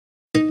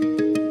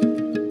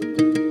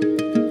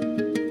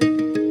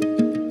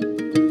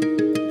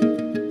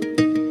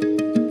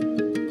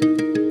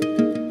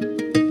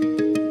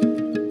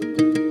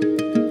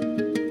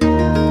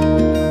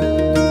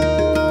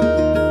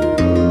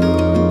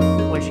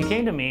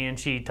came to me and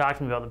she talked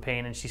to me about the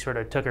pain, and she sort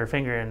of took her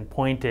finger and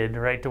pointed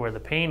right to where the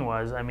pain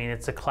was. I mean,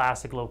 it's a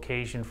classic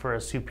location for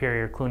a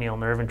superior cluneal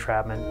nerve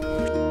entrapment.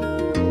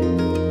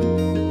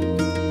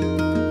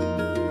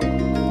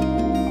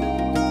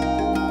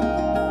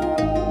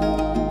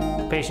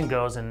 The patient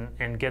goes and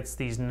gets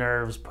these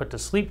nerves put to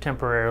sleep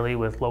temporarily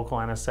with local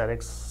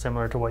anesthetics,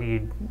 similar to what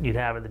you'd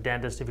have at the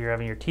dentist if you're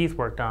having your teeth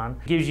worked on.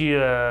 Gives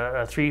you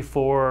a 3,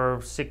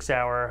 4, 6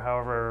 hour,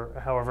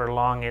 however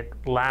long it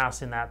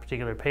lasts in that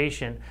particular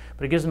patient,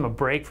 but it gives them a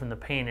break from the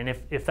pain. And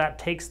if that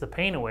takes the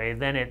pain away,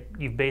 then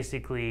you've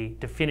basically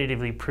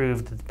definitively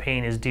proved that the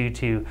pain is due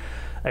to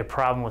a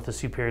problem with the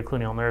superior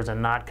cluneal nerves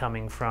and not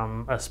coming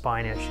from a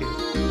spine issue.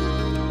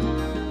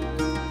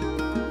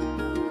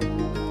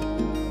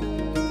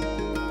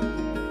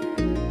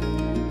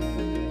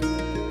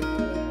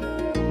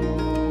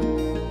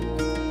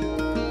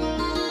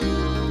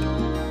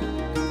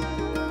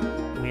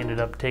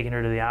 Up taking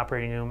her to the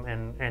operating room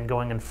and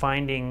going and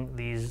finding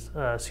these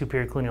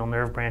superior cluneal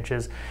nerve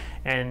branches.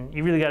 And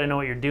you really got to know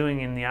what you're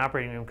doing in the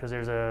operating room, because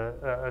there's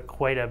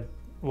quite a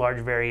large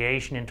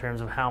variation in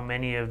terms of how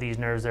many of these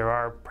nerves there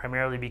are,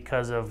 primarily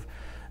because of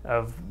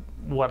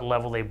what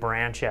level they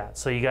branch at.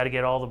 So you got to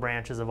get all the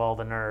branches of all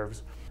the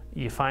nerves.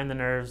 You find the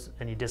nerves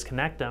and you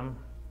disconnect them,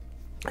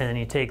 and then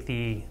you take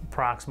the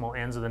proximal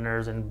ends of the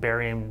nerves and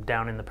bury them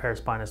down in the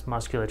paraspinous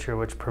musculature,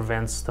 which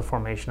prevents the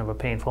formation of a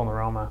painful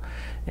neuroma.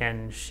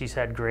 And she's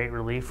had great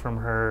relief from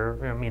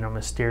her,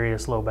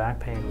 mysterious low back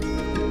pain.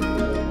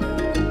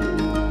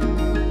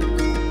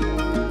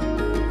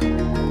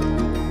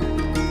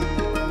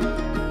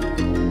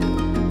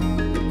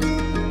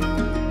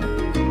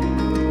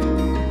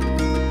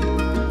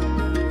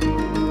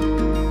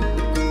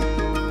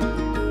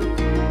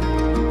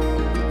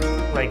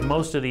 Like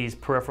most of these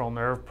peripheral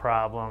nerve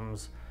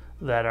problems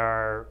that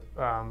are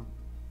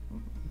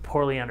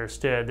poorly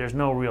understood, there's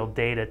no real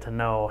data to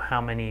know how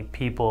many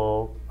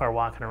people are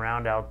walking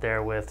around out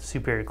there with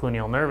superior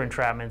cluneal nerve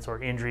entrapments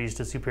or injuries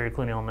to superior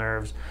cluneal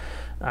nerves,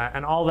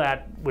 and all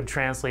that would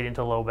translate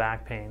into low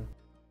back pain.